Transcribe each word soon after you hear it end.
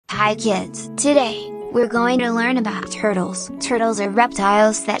Hi kids! Today, we're going to learn about turtles. Turtles are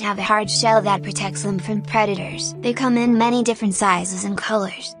reptiles that have a hard shell that protects them from predators. They come in many different sizes and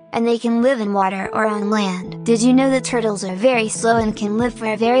colors, and they can live in water or on land. Did you know that turtles are very slow and can live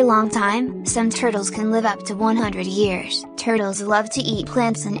for a very long time? Some turtles can live up to 100 years. Turtles love to eat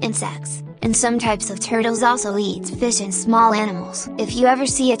plants and insects, and some types of turtles also eat fish and small animals. If you ever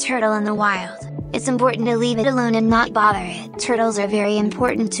see a turtle in the wild, it's important to leave it alone and not bother it. Turtles are very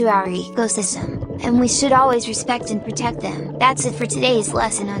important to our ecosystem, and we should always respect and protect them. That's it for today's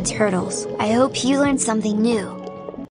lesson on turtles. I hope you learned something new.